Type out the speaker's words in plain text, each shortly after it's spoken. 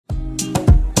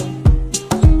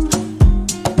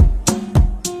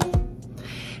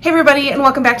Hey everybody, and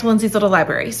welcome back to Lindsay's Little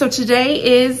Library. So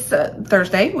today is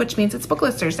Thursday, which means it's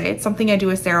BookList Thursday. It's something I do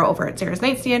with Sarah over at Sarah's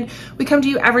Nightstand. We come to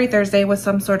you every Thursday with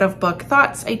some sort of book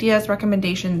thoughts, ideas,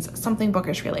 recommendations, something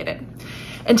bookish related.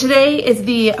 And today is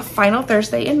the final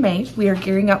Thursday in May. We are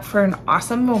gearing up for an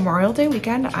awesome Memorial Day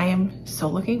weekend. I am so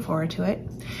looking forward to it.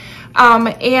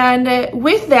 And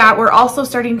with that, we're also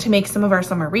starting to make some of our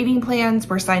summer reading plans.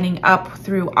 We're signing up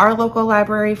through our local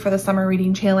library for the summer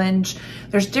reading challenge.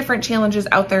 There's different challenges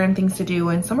out there and things to do,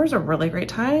 and summer's a really great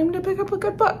time to pick up a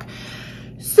good book.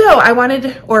 So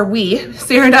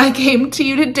Sarah and I came to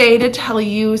you today to tell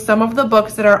you some of the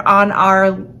books that are on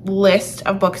our list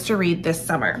of books to read this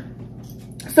summer.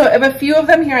 So I have a few of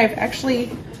them here. I have actually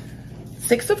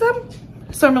 6 of them.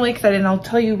 So I'm really excited, and I'll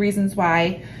tell you reasons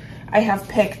why I have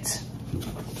picked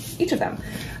each of them.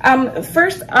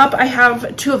 First up, I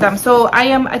have 2 of them. So I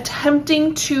am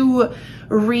attempting to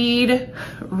read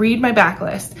my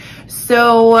backlist.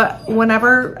 So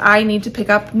whenever I need to pick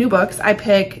up new books, I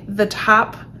pick the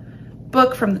top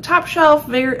book from the top shelf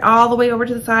all the way over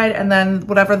to the side, and then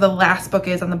whatever the last book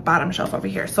is on the bottom shelf over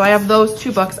here. So I have those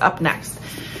 2 books up next.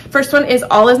 First one is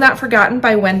All Is Not Forgotten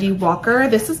by Wendy Walker.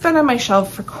 This has been on my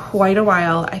shelf for quite a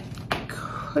while. I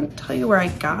couldn't tell you where I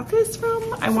got this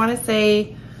from. I want to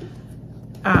say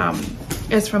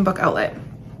it's from Book Outlet.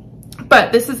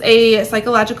 But this is a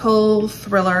psychological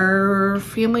thriller,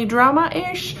 family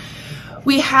drama-ish.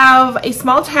 We have a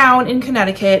small town in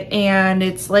Connecticut, and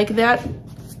it's like that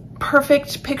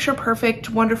perfect, picture perfect,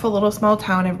 wonderful little small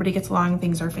town. Everybody gets along,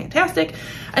 things are fantastic.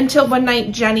 Until one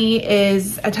night, Jenny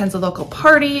attends a local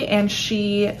party, and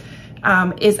she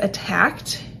is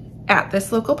attacked at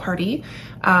this local party,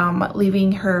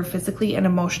 leaving her physically and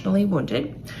emotionally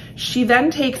wounded. She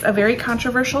then takes a very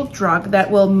controversial drug that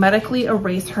will medically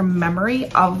erase her memory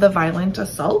of the violent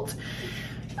assault.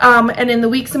 And in the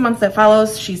weeks and months that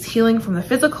follows, she's healing from the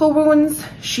physical wounds.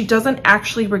 She doesn't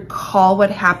actually recall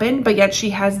what happened, but yet she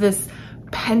has this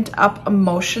pent up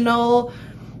emotional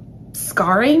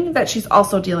scarring that she's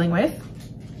also dealing with.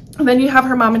 And then you have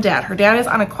her mom and dad. Her dad is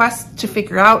on a quest to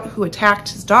figure out who attacked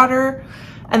his daughter.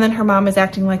 And then her mom is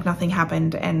acting like nothing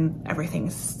happened and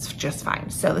everything's just fine.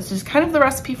 So this is kind of the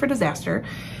recipe for disaster.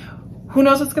 Who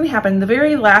knows what's going to happen? The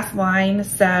very last line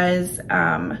says,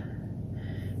 oh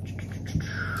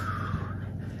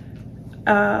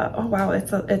wow,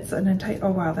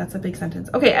 oh wow, that's a big sentence.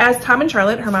 Okay, as Tom and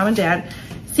Charlotte, her mom and dad,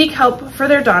 seek help for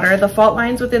their daughter, the fault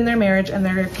lines within their marriage and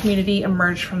their community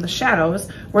emerge from the shadows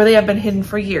where they have been hidden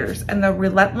for years, and the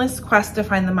relentless quest to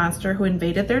find the monster who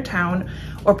invaded their town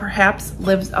or perhaps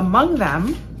lives among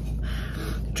them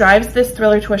drives this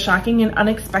thriller to a shocking and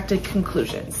unexpected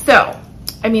conclusion. So,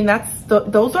 I mean,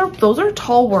 those are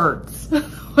tall words.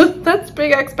 That's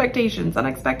big expectations.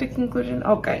 Unexpected conclusion.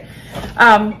 Okay.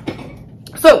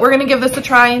 So we're gonna give this a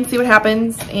try and see what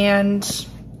happens, and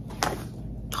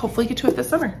hopefully get to it this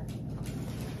summer.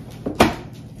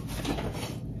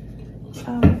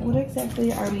 What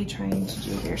exactly are we trying to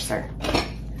do here, sir?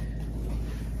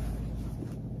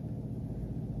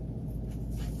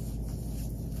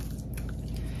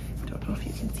 Don't know if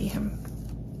you can see him.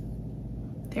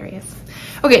 There he is.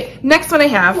 Okay, next one I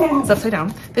have, it's upside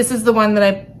down. This is the one that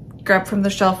I grabbed from the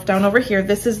shelf down over here.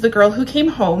 This is The Girl Who Came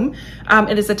Home.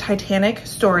 It is a Titanic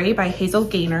story by Hazel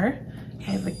Gaynor. I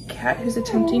have a cat who's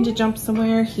attempting to jump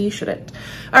somewhere. He shouldn't.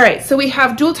 All right, so we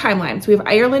have dual timelines. We have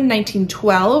Ireland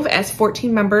 1912 as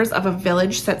 14 members of a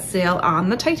village set sail on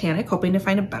the Titanic, hoping to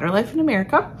find a better life in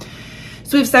America.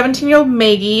 So we have 17-year-old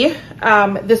Maggie.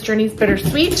 This journey's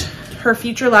bittersweet. Her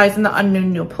future lies in the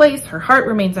unknown new place. Her heart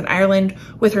remains in Ireland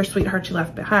with her sweetheart she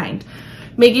left behind.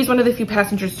 Maggie's one of the few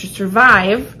passengers to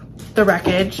survive the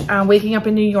wreckage. Waking up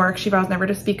in New York, she vows never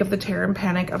to speak of the terror and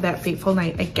panic of that fateful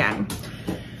night again.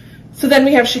 So then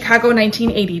we have Chicago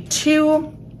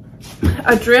 1982.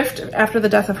 Adrift after the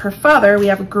death of her father, we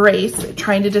have Grace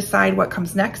trying to decide what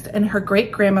comes next, and her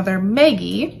great-grandmother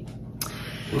Maggie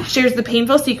shares the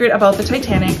painful secret about the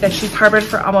Titanic that she's harbored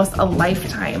for almost a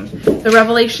lifetime. The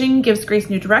revelation gives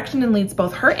Grace new direction and leads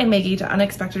both her and Maggie to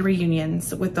unexpected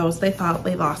reunions with those they thought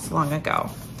they lost long ago.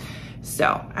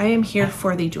 So I am here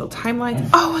for the dual timelines.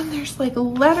 Oh, and there's like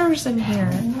letters in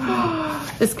here.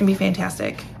 This can be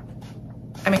fantastic.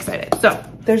 I'm excited. So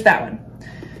there's that one.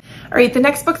 All right, the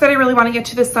next book that I really want to get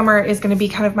to this summer is going to be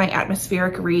kind of my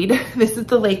atmospheric read. This is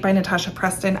The Lake by Natasha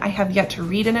Preston. I have yet to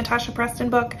read a Natasha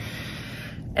Preston book,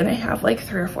 and I have like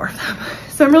 3 or 4 of them.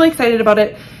 So I'm really excited about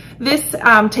it. This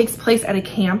takes place at a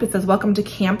camp. It says, welcome to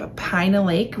Camp Pine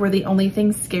Lake, where the only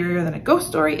thing scarier than a ghost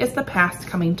story is the past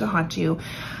coming to haunt you.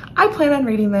 I plan on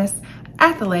reading this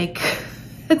at the lake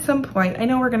at some point. I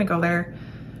know we're going to go there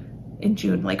in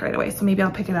June, like right away. So maybe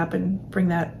I'll pick it up and bring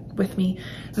that with me.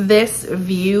 This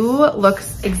view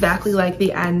looks exactly like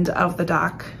the end of the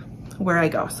dock where I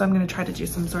go. So I'm gonna try to do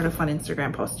some sort of fun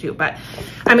Instagram post too, but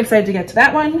I'm excited to get to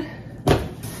that one.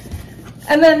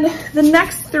 And then the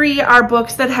next 3 are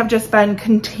books that have just been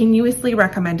continuously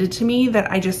recommended to me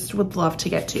that I just would love to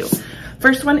get to.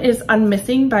 First one is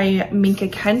Unmissing by Minka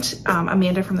Kent.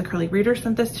 Amanda from the Curly Reader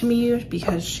sent this to me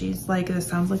because she's like, this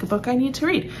sounds like a book I need to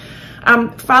read.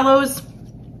 Follows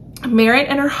Merritt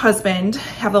and her husband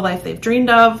have the life they've dreamed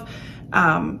of,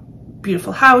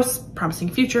 beautiful house, promising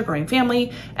future, growing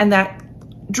family, and that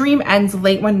dream ends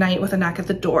late one night with a knock at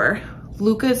the door.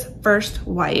 Luca's first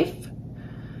wife,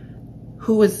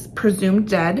 who was presumed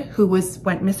dead, who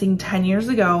went missing 10 years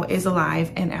ago, is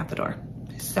alive and at the door.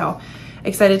 So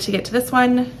excited to get to this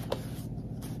one.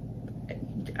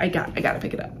 I gotta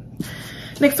pick it up.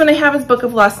 Next one I have is Book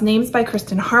of Lost Names by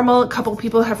Kristen Harmel. A couple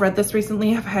people have read this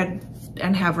recently,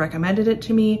 have recommended it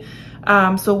to me.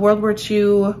 So World War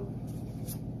II,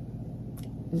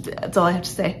 that's all I have to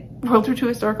say. World War II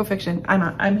historical fiction.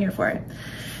 I'm here for it.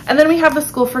 And then we have The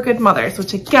School for Good Mothers,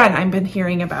 which again, I've been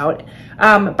hearing about,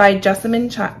 by Jessamine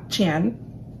Chan.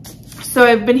 So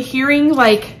I've been hearing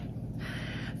like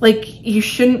you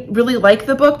shouldn't really like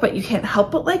the book, but you can't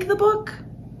help but like the book.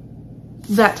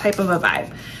 That type of a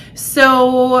vibe.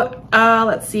 So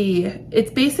let's see. It's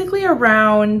basically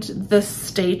around the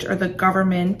state or the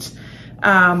government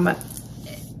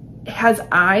has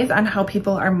eyes on how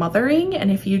people are mothering,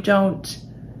 and if you don't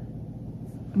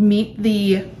meet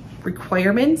the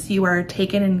requirements, you are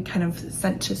taken and kind of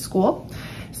sent to school.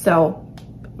 So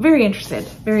very interested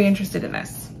in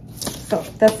this. So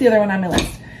that's the other one on my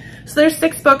list. So there's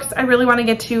 6 books I really want to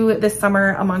get to this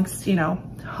summer amongst, you know,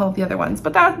 all the other ones,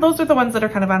 but those are the ones that are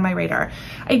kind of on my radar.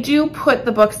 I do put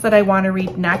the books that I want to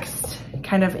read next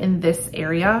kind of in this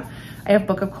area. I have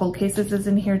Book of Cold Cases is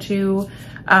in here too.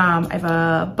 I have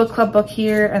a book club book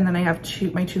here, and then I have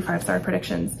my 2 5-star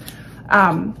predictions.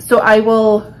 So I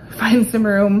will find some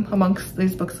room amongst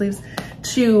these book sleeves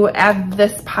to add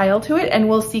this pile to it, and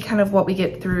we'll see kind of what we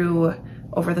get through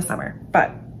over the summer,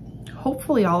 but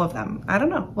hopefully all of them. I don't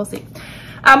know, we'll see.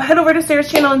 Head over to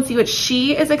Sarah's channel and see what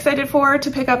she is excited for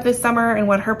to pick up this summer and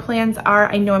what her plans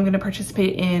are. I know I'm going to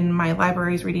participate in my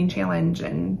library's reading challenge,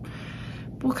 and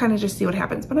we'll kind of just see what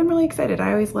happens, but I'm really excited.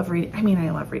 I always love reading. I mean,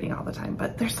 I love reading all the time,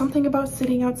 but there's something about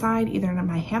sitting outside, either in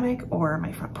my hammock or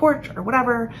my front porch or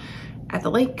whatever, at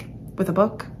the lake with a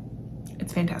book.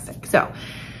 It's fantastic. So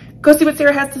go see what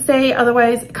Sarah has to say.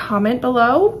 Otherwise, comment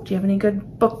below. Do you have any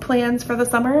good book plans for the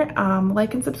summer?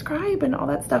 Like and subscribe and all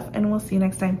that stuff, and we'll see you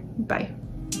next time. Bye.